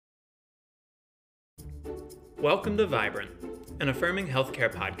Welcome to Vibrant, an affirming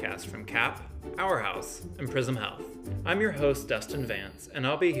healthcare podcast from CAP, Our House, and Prism Health. I'm your host, Dustin Vance, and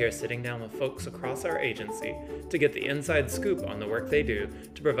I'll be here sitting down with folks across our agency to get the inside scoop on the work they do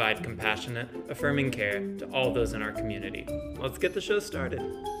to provide compassionate, affirming care to all those in our community. Let's get the show started.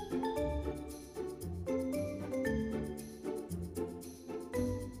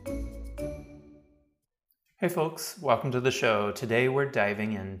 Hey folks, welcome to the show. Today we're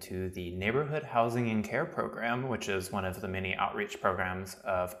diving into the Neighborhood Housing and Care Program, which is one of the many outreach programs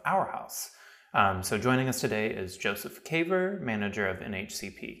of Our House. So joining us today is Joseph Caver, manager of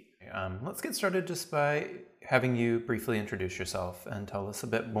NHCP. Let's get started just by having you briefly introduce yourself and tell us a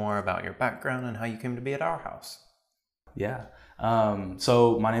bit more about your background and how you came to be at Our House. Yeah.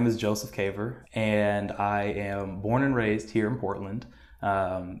 So my name is Joseph Caver, and I am born and raised here in Portland.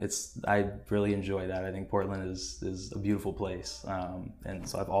 I really enjoy that. I think Portland is a beautiful place. And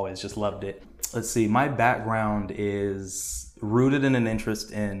so I've always just loved it. Let's see, my background is rooted in an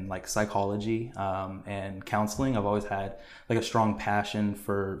interest in like psychology, and counseling. I've always had like a strong passion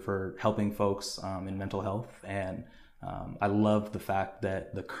for helping folks, in mental health. And, I love the fact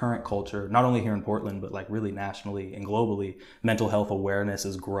that the current culture, not only here in Portland, but like really nationally and globally, mental health awareness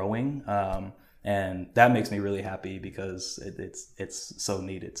is growing. And that makes me really happy because it's so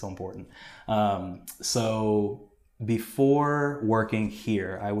needed, so important. So before working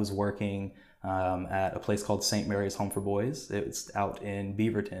here, I was working at a place called St. Mary's Home for Boys. It's out in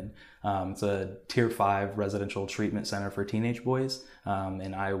Beaverton. It's a Tier 5 residential treatment center for teenage boys,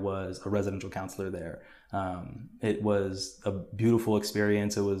 and I was a residential counselor there. It was a beautiful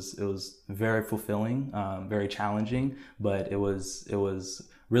experience. It was very fulfilling, very challenging, but it was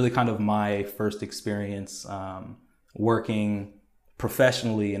really kind of my first experience working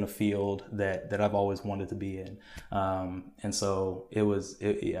professionally in a field that I've always wanted to be in. And so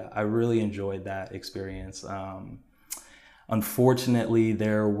I really enjoyed that experience. Unfortunately,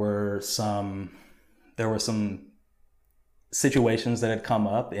 there were some situations that had come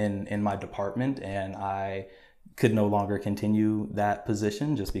up in my department, and I could no longer continue that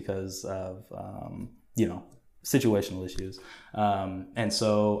position just because of, situational issues. And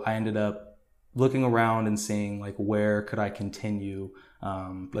so I ended up looking around and seeing like where could I continue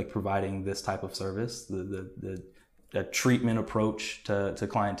like providing this type of service, the treatment approach to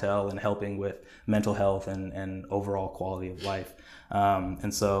clientele and helping with mental health and overall quality of life.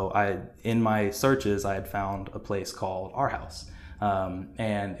 And so in my searches, I had found a place called Our House.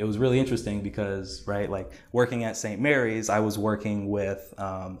 And it was really interesting because, right, like working at St. Mary's, I was working with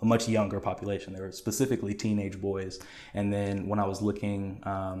a much younger population. They were specifically teenage boys. And then when I was looking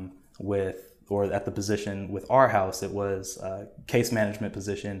at the position with Our House, it was a case management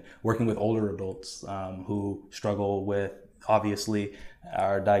position working with older adults who struggle with, obviously,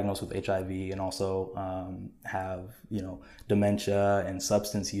 are diagnosed with HIV and also have, dementia and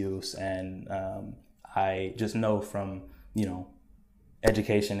substance use. And I just know from,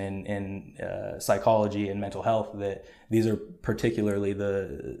 education in psychology and mental health that these are particularly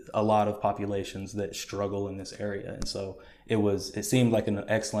a lot of populations that struggle in this area. And so it seemed like an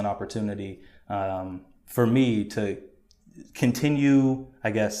excellent opportunity for me to continue, I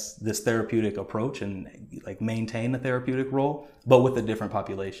guess, this therapeutic approach and like maintain a therapeutic role, but with a different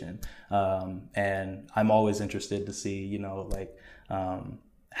population. And I'm always interested to see,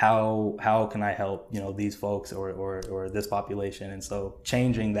 how can I help, these folks or this population? And so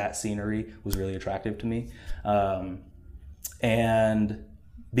changing that scenery was really attractive to me. And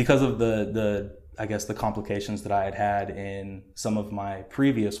because of the complications that I had in some of my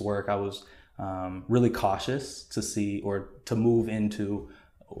previous work, I was really cautious to see or to move into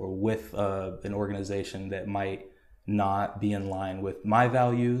or with an organization that might not be in line with my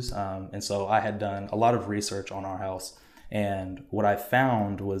values. And so I had done a lot of research on Our House. And what I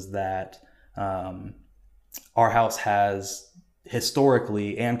found was that Our House has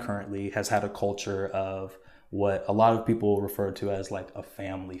historically and currently has had a culture of what a lot of people refer to as like a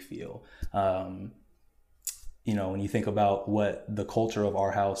family feel. When you think about what the culture of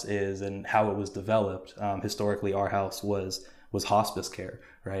Our House is and how it was developed, historically Our House was hospice care,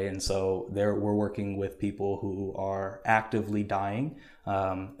 right? And so we're working with people who are actively dying.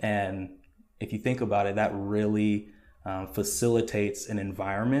 And if you think about it, that really facilitates an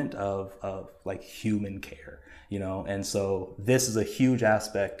environment of like human care, and so this is a huge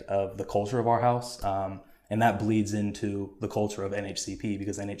aspect of the culture of Our House, and that bleeds into the culture of NHCP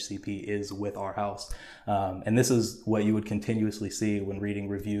because NHCP is with Our House, and this is what you would continuously see when reading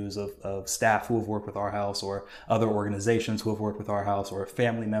reviews of staff who have worked with Our House or other organizations who have worked with Our House or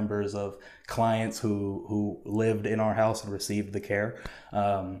family members of clients who lived in Our House and received the care,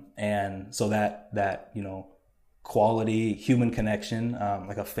 and so that quality human connection,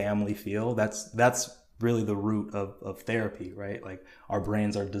 like a family feel. That's really the root of therapy, right? Like our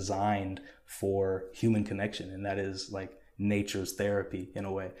brains are designed for human connection, and that is like nature's therapy in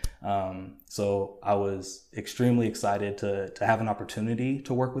a way. So I was extremely excited to have an opportunity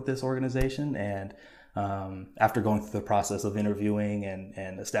to work with this organization. And after going through the process of interviewing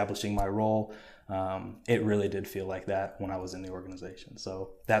and establishing my role, it really did feel like that when I was in the organization.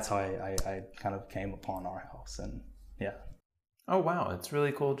 So that's how I kind of came upon Our House. And yeah. Oh, wow. It's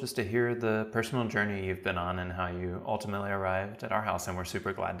really cool just to hear the personal journey you've been on and how you ultimately arrived at Our House, and we're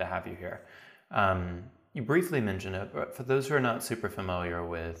super glad to have you here. You briefly mentioned it, but for those who are not super familiar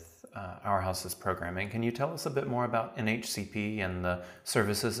with Our House's programming, can you tell us a bit more about NHCP and the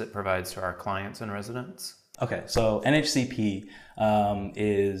services it provides to our clients and residents? Okay, so NHCP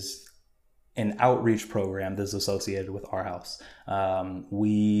is an outreach program that's associated with Our House.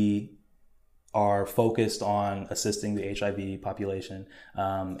 We are focused on assisting the HIV population,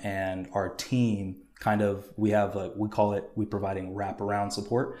 and our team we call it providing wraparound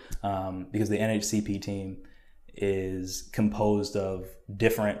support, because the NHCP team is composed of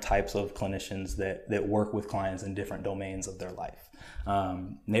different types of clinicians that work with clients in different domains of their life.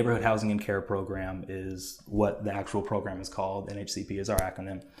 Neighborhood Housing and Care Program is what the actual program is called. NHCP is our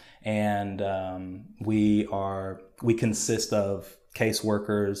acronym. And we consist of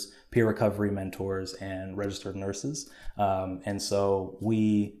caseworkers, peer recovery mentors, and registered nurses. And so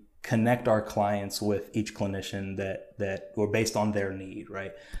we connect our clients with each clinician that were based on their need,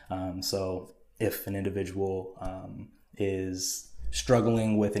 right? So if an individual is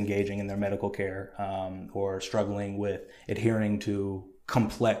struggling with engaging in their medical care, or struggling with adhering to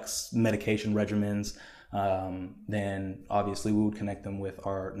complex medication regimens, then obviously we would connect them with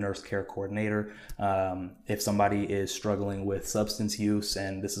our nurse care coordinator. If somebody is struggling with substance use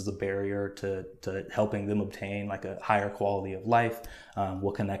and this is a barrier to helping them obtain like a higher quality of life,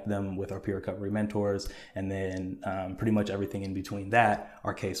 we'll connect them with our peer recovery mentors. And then pretty much everything in between that,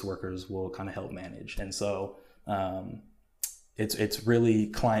 our caseworkers will kind of help manage. And so it's really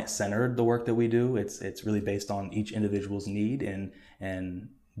client-centered, the work that we do. It's really based on each individual's need, and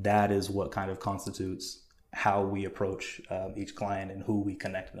that is what kind of constitutes how we approach each client and who we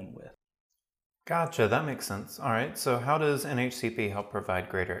connect them with. Gotcha, that makes sense. All right, so how does NHCP help provide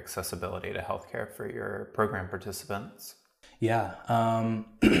greater accessibility to healthcare for your program participants? Yeah,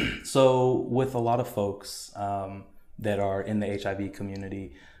 so with a lot of folks that are in the HIV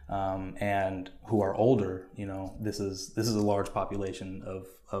community, and who are older, this is a large population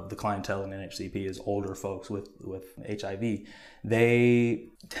of the clientele in NHCP is older folks with HIV. They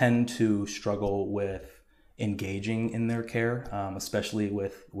tend to struggle with engaging in their care, especially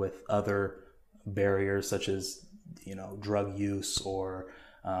with other barriers such as drug use or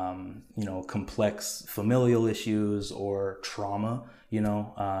complex familial issues or trauma,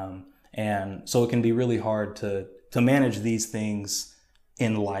 and so it can be really hard to manage these things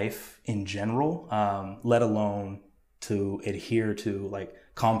in life in general, let alone to adhere to like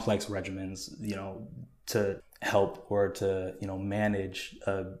complex regimens, to help or to manage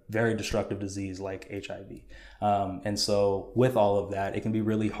a very destructive disease like HIV. And so with all of that, it can be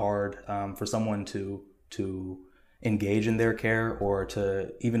really hard for someone to engage in their care or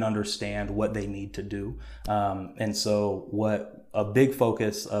to even understand what they need to do. And so what a big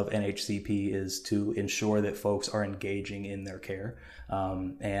focus of NHCP is to ensure that folks are engaging in their care,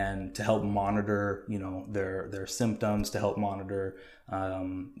 and to help monitor, their symptoms, to help monitor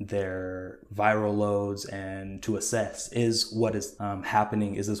their viral loads, and to assess is what is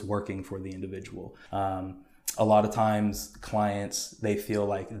happening, is this working for the individual. A lot of times clients, they feel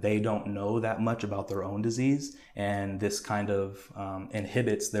like they don't know that much about their own disease, and this kind of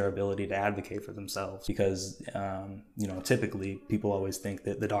inhibits their ability to advocate for themselves because, typically people always think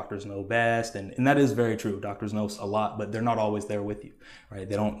that the doctors know best, and that is very true. Doctors know a lot, but they're not always there with you, right?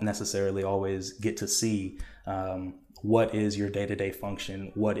 They don't necessarily always get to see what is your day-to-day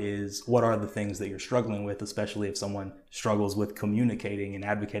function, what are the things that you're struggling with, especially if someone struggles with communicating and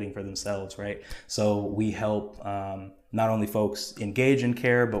advocating for themselves, right? So we help not only folks engage in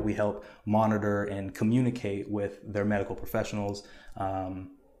care, but we help monitor and communicate with their medical professionals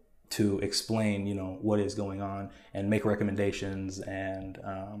to explain, what is going on and make recommendations and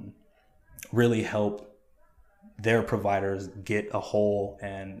really help their providers get a whole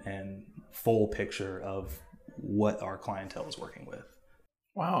and full picture of what our clientele is working with.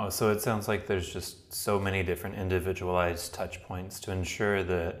 Wow, so it sounds like there's just so many different individualized touch points to ensure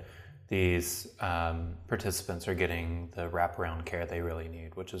that these participants are getting the wraparound care they really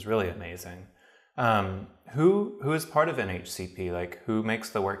need, which is really amazing. Who is part of NHCP? Like, who makes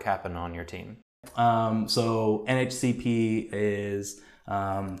the work happen on your team? So NHCP is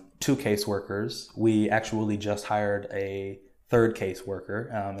 2 caseworkers. We actually just hired a third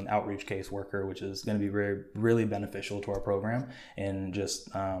caseworker, an outreach caseworker, which is going to be really beneficial to our program and just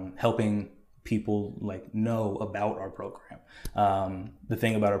helping people like know about our program. The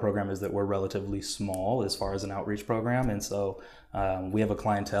thing about our program is that we're relatively small as far as an outreach program, and so we have a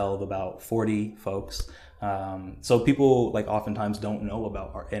clientele of about 40 folks. So people like oftentimes don't know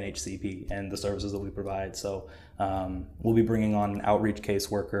about our NHCP and the services that we provide. So we'll be bringing on an outreach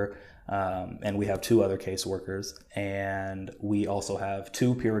caseworker, and we have 2 other caseworkers, and we also have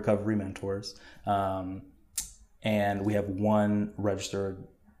 2 peer recovery mentors, and we have 1 registered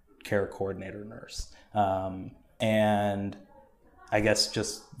care coordinator nurse. And I guess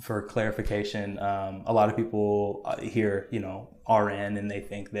just for clarification, a lot of people hear, RN, and they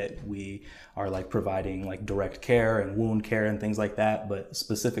think that we are like providing like direct care and wound care and things like that. But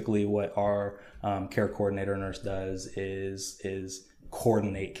specifically what our care coordinator nurse does is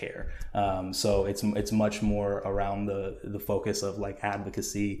coordinate care. So it's much more around the focus of like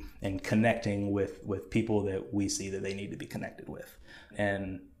advocacy and connecting with people that we see that they need to be connected with.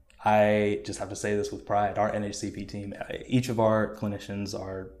 And I just have to say this with pride, our NHCP team, each of our clinicians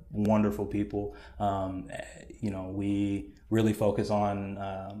are wonderful people. We really focus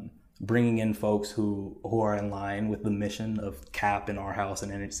on bringing in folks who are in line with the mission of CAP in our house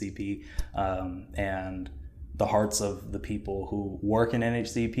and NHCP, and the hearts of the people who work in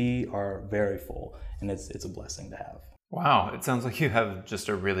NHCP are very full, and it's a blessing to have. Wow, it sounds like you have just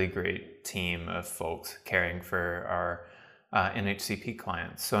a really great team of folks caring for our NHCP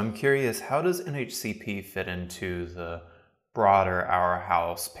clients. So I'm curious, how does NHCP fit into the broader Our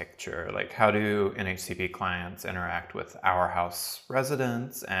House picture? Like, how do NHCP clients interact with Our House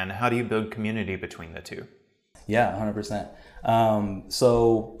residents, and how do you build community between the two? Yeah, 100%.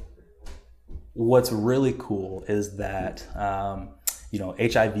 So what's really cool is that,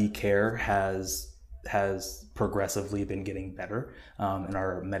 HIV care has progressively been getting better, and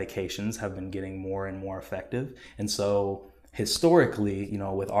our medications have been getting more and more effective. And so historically,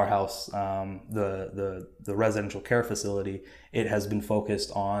 with Our House, the residential care facility, it has been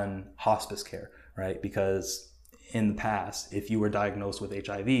focused on hospice care, right? Because in the past, if you were diagnosed with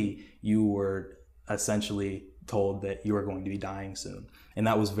HIV, you were essentially told that you were going to be dying soon. And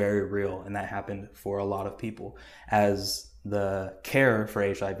that was very real, and that happened for a lot of people. As the care for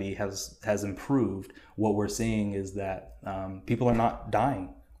HIV has improved, what we're seeing is that people are not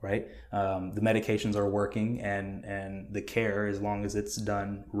dying, right? The medications are working, and the care, as long as it's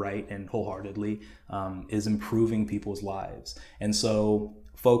done right and wholeheartedly, is improving people's lives. And so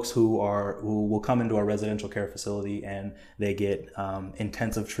folks who will come into our residential care facility and they get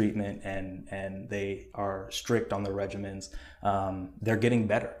intensive treatment and they are strict on their regimens, they're getting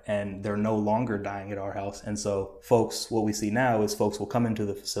better and they're no longer dying at Our House. And so what we see now is folks will come into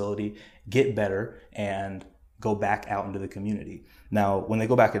the facility, get better, and go back out into the community. Now, when they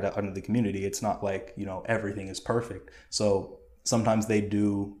go back into the community, it's not like, everything is perfect. So sometimes they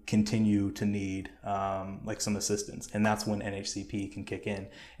do continue to need like some assistance, and that's when NHCP can kick in.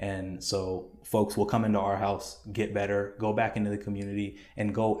 And so folks will come into Our House, get better, go back into the community,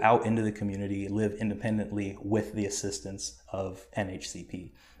 and go out into the community, live independently with the assistance of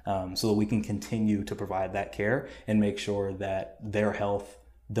NHCP, so that we can continue to provide that care and make sure that their health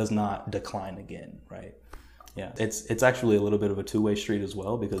does not decline again, right? Yeah, it's actually a little bit of a two-way street as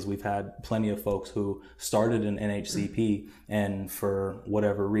well, because we've had plenty of folks who started in NHCP and for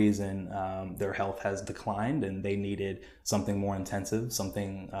whatever reason their health has declined and they needed something more intensive,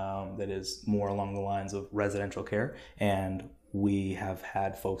 something that is more along the lines of residential care. And we have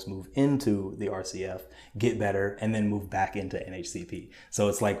had folks move into the RCF, get better, and then move back into NHCP. So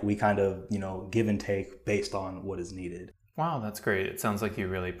it's like we kind of, give and take based on what is needed. Wow, that's great. It sounds like you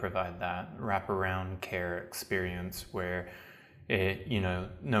really provide that wraparound care experience where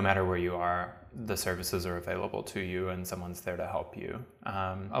no matter where you are, the services are available to you and someone's there to help you.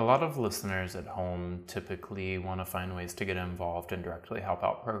 A lot of listeners at home typically want to find ways to get involved and directly help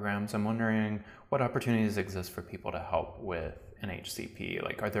out programs. I'm wondering what opportunities exist for people to help with NHCP.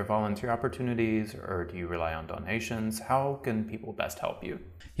 Like, are there volunteer opportunities or do you rely on donations? How can people best help you?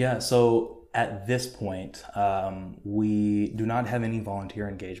 Yeah, so at this point, we do not have any volunteer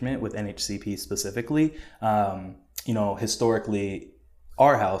engagement with NHCP specifically. Historically,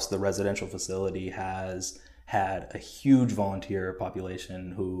 Our House, the residential facility, has had a huge volunteer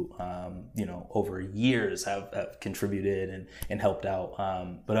population who, over years have contributed and helped out.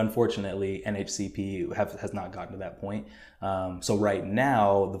 But unfortunately, NHCP has not gotten to that point. So right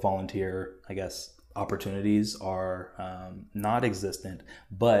now, the volunteer, opportunities are not existent,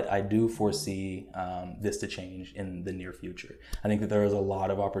 but I do foresee this to change in the near future. I think that there is a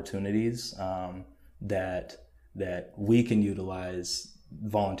lot of opportunities that we can utilize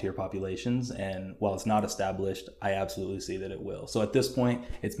volunteer populations, and while it's not established, I absolutely see that it will. So at this point,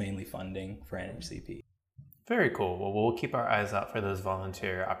 it's mainly funding for NHCP. Very cool. Well, we'll keep our eyes out for those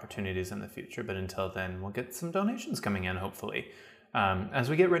volunteer opportunities in the future, but until then, we'll get some donations coming in, hopefully. As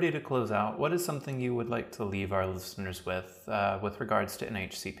we get ready to close out, what is something you would like to leave our listeners with regards to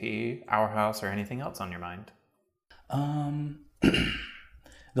NHCP, Our House, or anything else on your mind?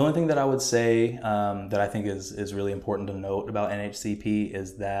 The only thing that I would say that I think is really important to note about NHCP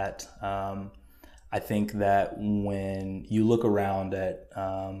is that I think that when you look around at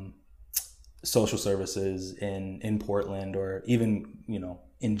social services in Portland, or even,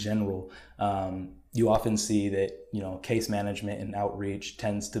 in general, you often see that, case management and outreach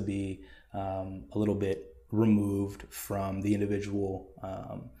tends to be a little bit removed from the individual.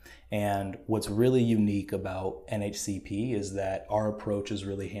 And what's really unique about NHCP is that our approach is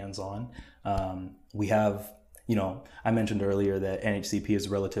really hands-on. We have, I mentioned earlier that NHCP is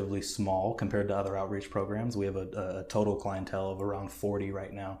relatively small compared to other outreach programs. We have a total clientele of around 40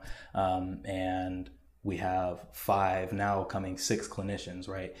 right now. And we have 5, now coming 6 clinicians,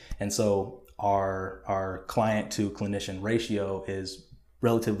 right? And so our client to clinician ratio is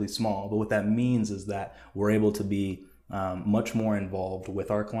relatively small, but what that means is that we're able to be much more involved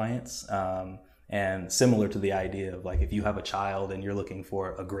with our clients, and similar to the idea of, like, if you have a child and you're looking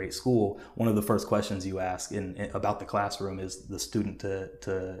for a great school, one of the first questions you ask about the classroom is the student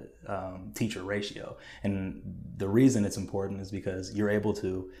to teacher ratio. And the reason it's important is because you're able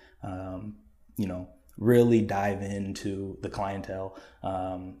to really dive into the clientele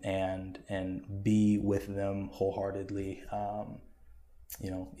and be with them wholeheartedly.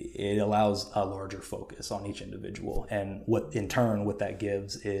 It allows a larger focus on each individual, and what that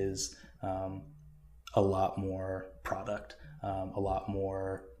gives is a lot more product, a lot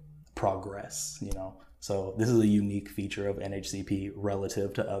more progress, So this is a unique feature of NHCP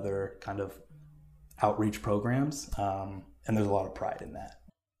relative to other kind of outreach programs, and there's a lot of pride in that.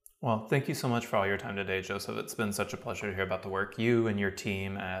 Well, thank you so much for all your time today, Joseph. It's been such a pleasure to hear about the work you and your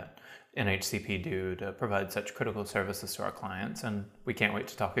team at NHCP do to provide such critical services to our clients, and we can't wait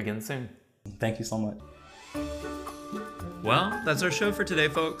to talk again soon. Thank you so much. Well, that's our show for today,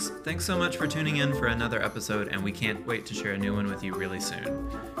 folks. Thanks so much for tuning in for another episode, and we can't wait to share a new one with you really soon.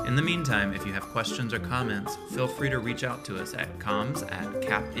 In the meantime, if you have questions or comments, feel free to reach out to us at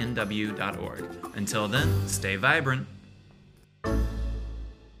comms@capnw.org. Until then, stay vibrant.